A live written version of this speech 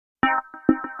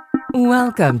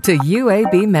Welcome to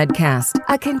UAB Medcast,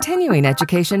 a continuing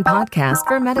education podcast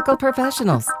for medical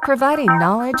professionals, providing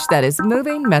knowledge that is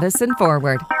moving medicine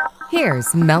forward.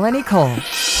 Here's Melanie Cole.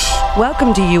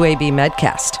 Welcome to UAB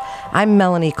Medcast. I'm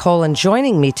Melanie Cole, and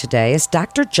joining me today is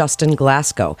Dr. Justin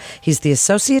Glasgow. He's the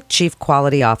Associate Chief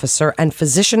Quality Officer and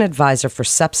Physician Advisor for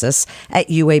Sepsis at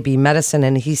UAB Medicine,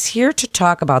 and he's here to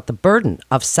talk about the burden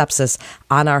of sepsis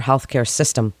on our healthcare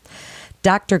system.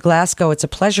 Dr. Glasgow, it's a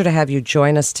pleasure to have you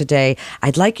join us today.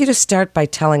 I'd like you to start by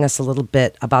telling us a little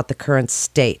bit about the current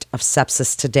state of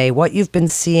sepsis today, what you've been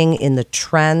seeing in the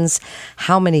trends,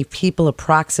 how many people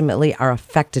approximately are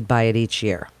affected by it each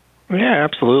year. Yeah,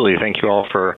 absolutely. Thank you all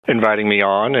for inviting me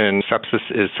on. And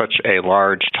sepsis is such a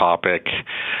large topic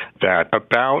that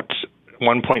about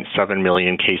 1.7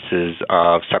 million cases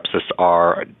of sepsis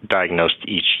are diagnosed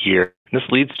each year. This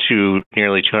leads to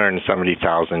nearly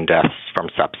 270,000 deaths from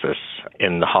sepsis.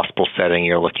 In the hospital setting,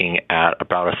 you're looking at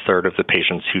about a third of the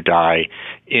patients who die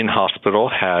in hospital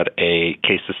had a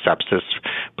case of sepsis,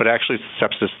 but actually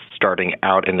sepsis starting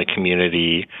out in the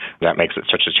community that makes it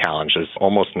such a challenge, as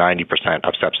almost 90%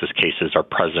 of sepsis cases are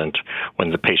present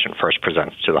when the patient first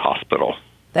presents to the hospital.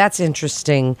 That's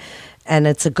interesting, and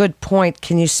it's a good point.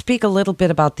 Can you speak a little bit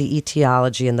about the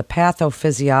etiology and the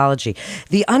pathophysiology,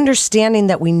 the understanding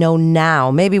that we know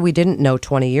now, maybe we didn't know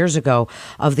 20 years ago,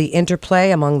 of the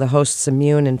interplay among the host's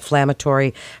immune,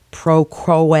 inflammatory,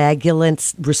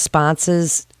 procoagulant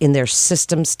responses in their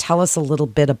systems? Tell us a little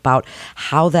bit about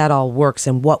how that all works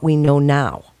and what we know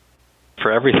now.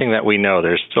 For everything that we know,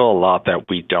 there's still a lot that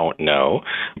we don't know,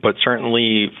 but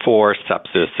certainly for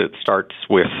sepsis, it starts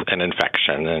with an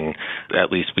infection, and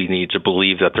at least we need to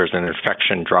believe that there's an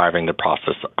infection driving the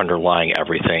process underlying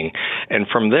everything. And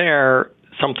from there,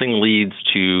 something leads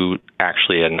to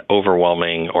actually an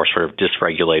overwhelming or sort of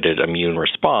dysregulated immune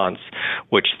response,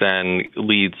 which then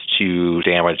leads to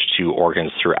damage to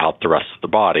organs throughout the rest of the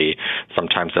body.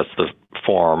 Sometimes that's the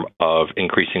form of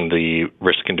increasing the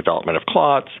risk and development of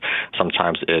clots.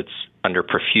 Sometimes it's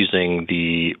underperfusing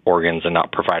the organs and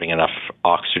not providing enough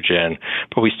oxygen.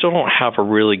 But we still don't have a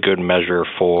really good measure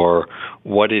for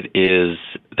what it is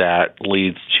that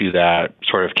leads to that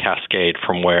sort of cascade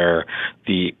from where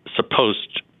the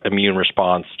supposed immune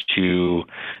response to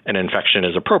an infection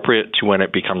is appropriate to when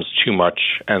it becomes too much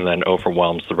and then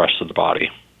overwhelms the rest of the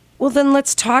body. Well, then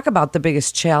let's talk about the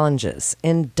biggest challenges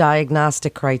in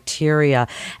diagnostic criteria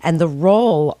and the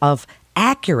role of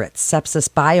accurate sepsis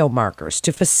biomarkers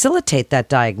to facilitate that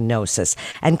diagnosis.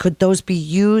 And could those be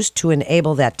used to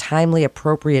enable that timely,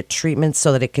 appropriate treatment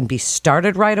so that it can be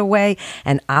started right away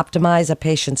and optimize a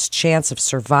patient's chance of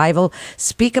survival?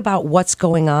 Speak about what's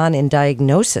going on in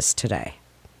diagnosis today.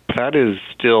 That is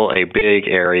still a big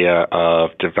area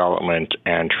of development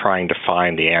and trying to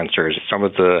find the answers. Some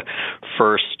of the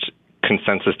first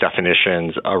consensus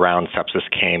definitions around sepsis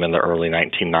came in the early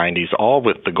 1990s, all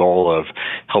with the goal of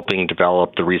helping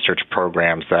develop the research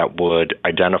programs that would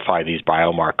identify these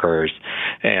biomarkers.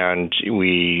 And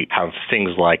we have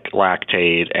things like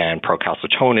lactate and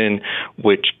procalcitonin,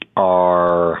 which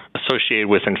are associated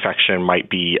with infection, might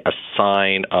be a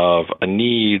sign of a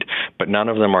need, but none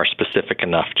of them are specific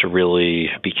enough to really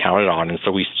be counted on. And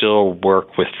so we still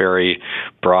work with very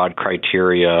broad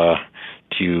criteria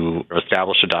to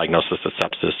establish a diagnosis of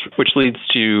sepsis, which leads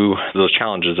to those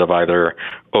challenges of either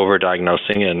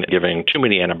overdiagnosing and giving too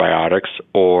many antibiotics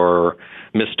or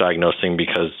misdiagnosing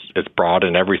because it's broad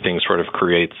and everything sort of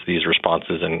creates these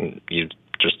responses and you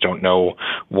just don't know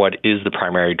what is the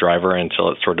primary driver until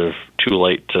it's sort of too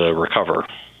late to recover.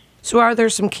 So are there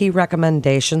some key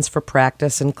recommendations for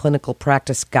practice and clinical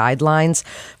practice guidelines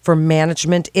for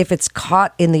management if it's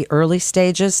caught in the early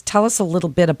stages? Tell us a little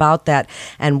bit about that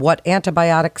and what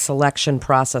antibiotic selection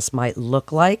process might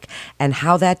look like and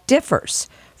how that differs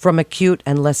from acute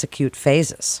and less acute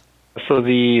phases. So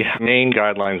the main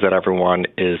guidelines that everyone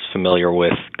is familiar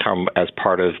with come as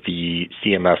part of the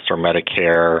CMS or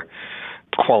Medicare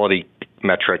quality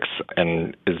metrics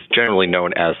and is generally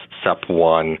known as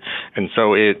SEP1. And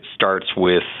so it starts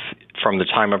with, from the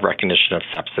time of recognition of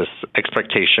sepsis,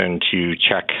 expectation to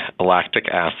check lactic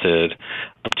acid,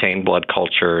 obtain blood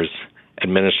cultures,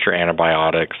 administer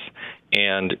antibiotics,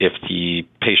 and if the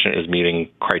patient is meeting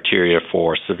criteria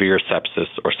for severe sepsis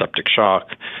or septic shock,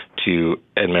 to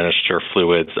administer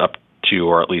fluids up to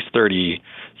or at least 30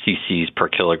 cc's per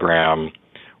kilogram,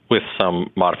 with some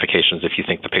modifications if you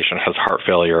think the patient has heart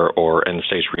failure or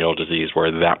end-stage renal disease where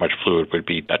that much fluid would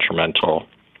be detrimental.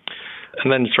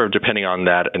 And then sort of depending on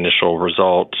that initial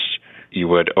result, you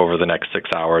would, over the next 6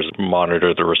 hours,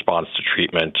 monitor the response to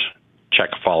treatment,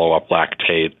 check follow-up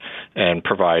lactate, and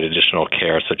provide additional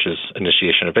care such as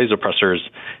initiation of vasopressors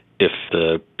if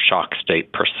the shock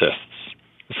state persists.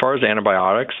 As far as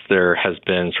antibiotics, there has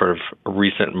been sort of a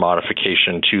recent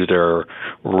modification to their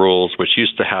rules, which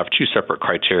used to have two separate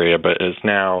criteria, but is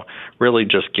now really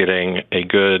just getting a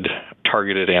good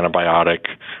targeted antibiotic,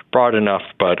 broad enough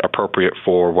but appropriate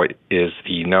for what is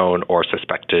the known or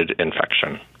suspected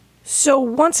infection. So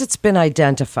once it's been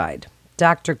identified,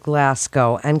 Dr.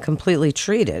 Glasgow, and completely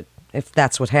treated, if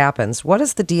that's what happens, what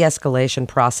does the de-escalation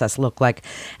process look like?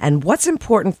 And what's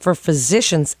important for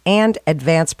physicians and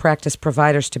advanced practice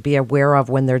providers to be aware of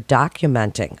when they're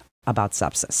documenting about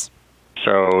sepsis?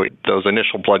 So those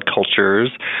initial blood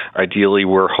cultures, ideally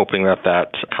we're hoping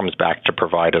that comes back to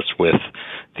provide us with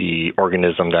the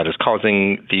organism that is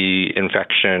causing the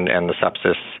infection and the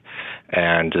sepsis,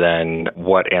 and then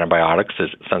what antibiotics is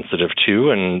sensitive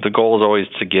to. And the goal is always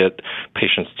to get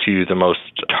patients to the most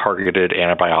targeted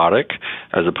antibiotic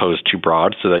as opposed to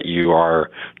broad, so that you are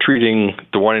treating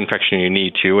the one infection you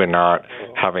need to and not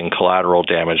having collateral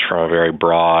damage from a very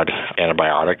broad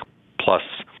antibiotic, plus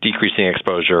decreasing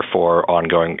exposure for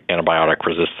ongoing antibiotic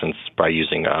resistance by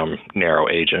using narrow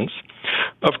agents.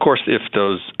 Of course, if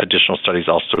those additional studies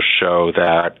also show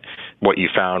that what you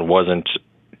found wasn't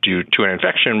due to an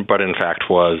infection, but in fact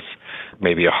was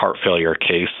maybe a heart failure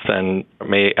case, then it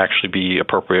may actually be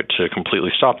appropriate to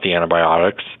completely stop the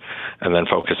antibiotics and then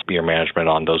focus your management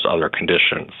on those other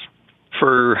conditions.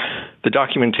 For the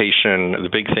documentation, the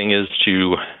big thing is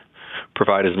to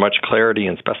provide as much clarity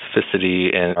and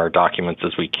specificity in our documents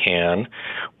as we can.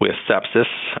 With sepsis,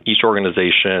 each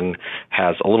organization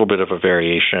has a little bit of a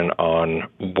variation on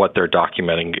what they're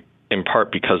documenting, in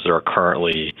part because there are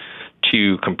currently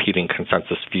two competing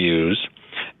consensus views.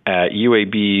 At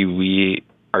UAB, we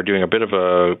are doing a bit of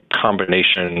a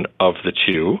combination of the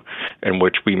two, in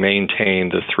which we maintain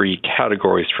the three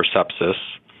categories for sepsis,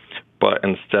 but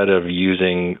instead of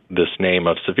using this name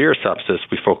of severe sepsis,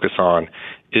 we focus on,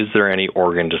 is there any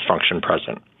organ dysfunction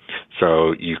present?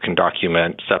 So you can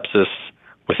document sepsis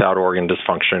without organ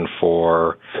dysfunction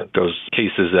for those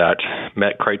cases that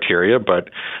met criteria, but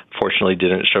fortunately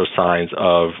didn't show signs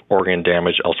of organ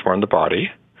damage elsewhere in the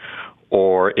body.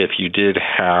 Or if you did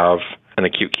have an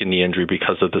acute kidney injury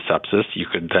because of the sepsis, you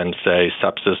could then say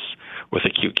sepsis with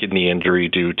acute kidney injury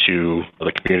due to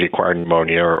the community-acquired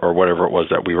pneumonia or whatever it was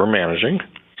that we were managing.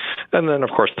 And then, of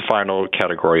course, the final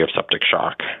category of septic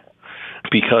shock.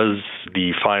 Because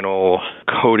the final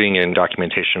coding and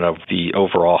documentation of the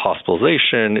overall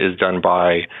hospitalization is done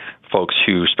by folks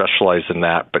who specialize in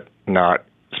that, but not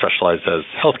specialize as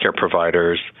healthcare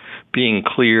providers, being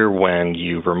clear when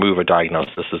you remove a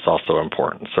diagnosis is also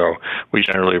important. So we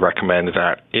generally recommend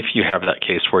that if you have that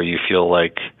case where you feel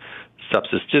like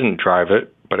sepsis didn't drive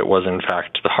it, but it was in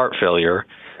fact the heart failure,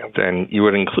 then you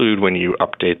would include, when you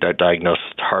update that diagnosis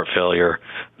to heart failure,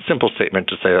 a simple statement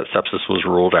to say that sepsis was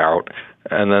ruled out,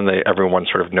 and then everyone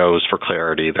sort of knows for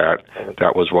clarity that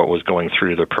that was what was going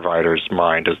through the provider's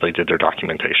mind as they did their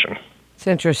documentation. It's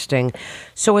interesting.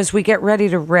 So as we get ready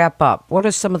to wrap up, what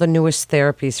are some of the newest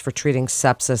therapies for treating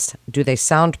sepsis? Do they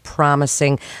sound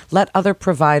promising? Let other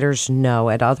providers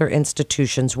know at other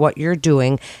institutions what you're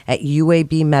doing at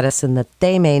UAB Medicine that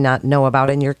they may not know about,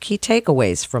 and your key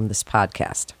takeaways from this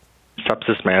podcast.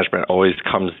 Sepsis management always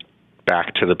comes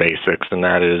back to the basics, and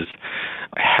that is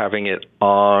having it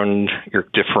on your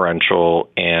differential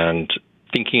and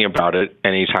thinking about it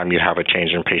anytime you have a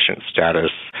change in patient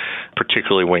status,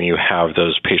 particularly when you have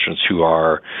those patients who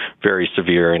are very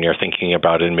severe and you're thinking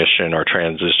about admission or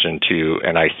transition to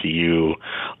an ICU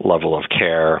level of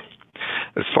care.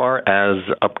 As far as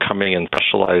upcoming and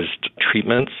specialized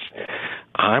treatments,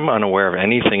 I'm unaware of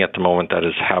anything at the moment that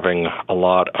is having a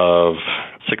lot of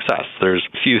success. There's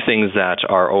a few things that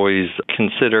are always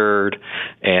considered,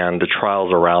 and the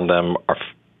trials around them are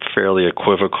fairly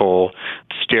equivocal.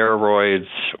 Steroids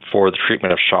for the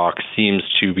treatment of shock seems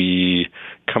to be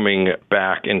coming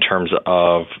back in terms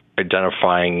of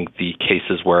identifying the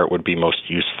cases where it would be most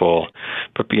useful.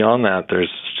 But beyond that, there's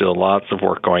still lots of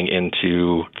work going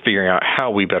into figuring out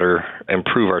how we better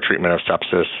improve our treatment of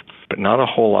sepsis, but not a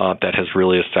whole lot that has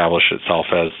really established itself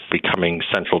as becoming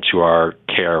central to our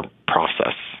care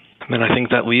process. And then I think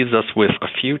that leaves us with a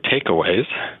few takeaways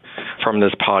from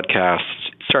this podcast,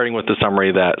 starting with the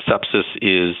summary that sepsis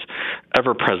is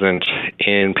ever present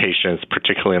in patients,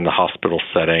 particularly in the hospital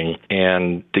setting,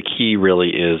 and the key really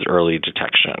is early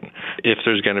detection. If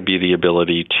there's going to be the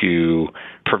ability to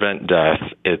prevent death,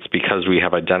 it's because we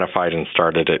have identified and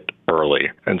started it early.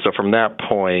 And so from that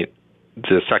point,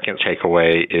 the second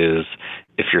takeaway is,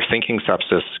 if you're thinking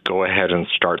sepsis, go ahead and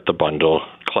start the bundle,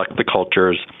 collect the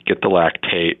cultures, get the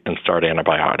lactate, and start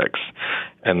antibiotics.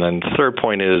 And then the third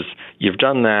point is, you've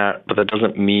done that, but that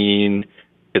doesn't mean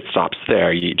it stops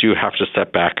there. You do have to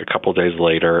step back a couple days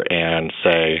later and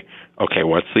say, okay,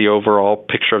 what's the overall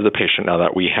picture of the patient now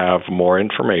that we have more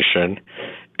information?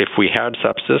 If we had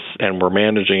sepsis and we're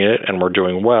managing it and we're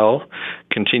doing well,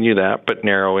 continue that, but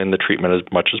narrow in the treatment as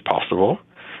much as possible.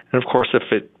 And of course, if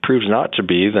it proves not to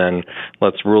be, then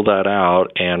let's rule that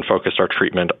out and focus our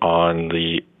treatment on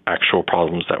the actual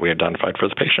problems that we identified for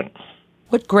the patient.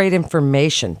 What great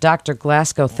information. Dr.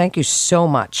 Glasgow, thank you so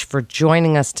much for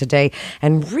joining us today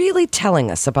and really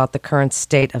telling us about the current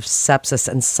state of sepsis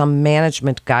and some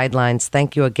management guidelines.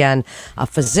 Thank you again. A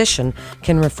physician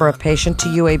can refer a patient to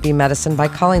UAB Medicine by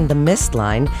calling the MIST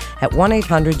line at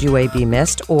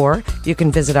 1-800-UAB-MIST, or you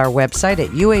can visit our website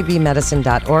at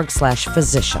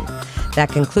uabmedicine.org/physician. That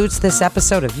concludes this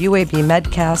episode of UAB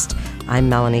Medcast. I'm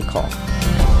Melanie Cole.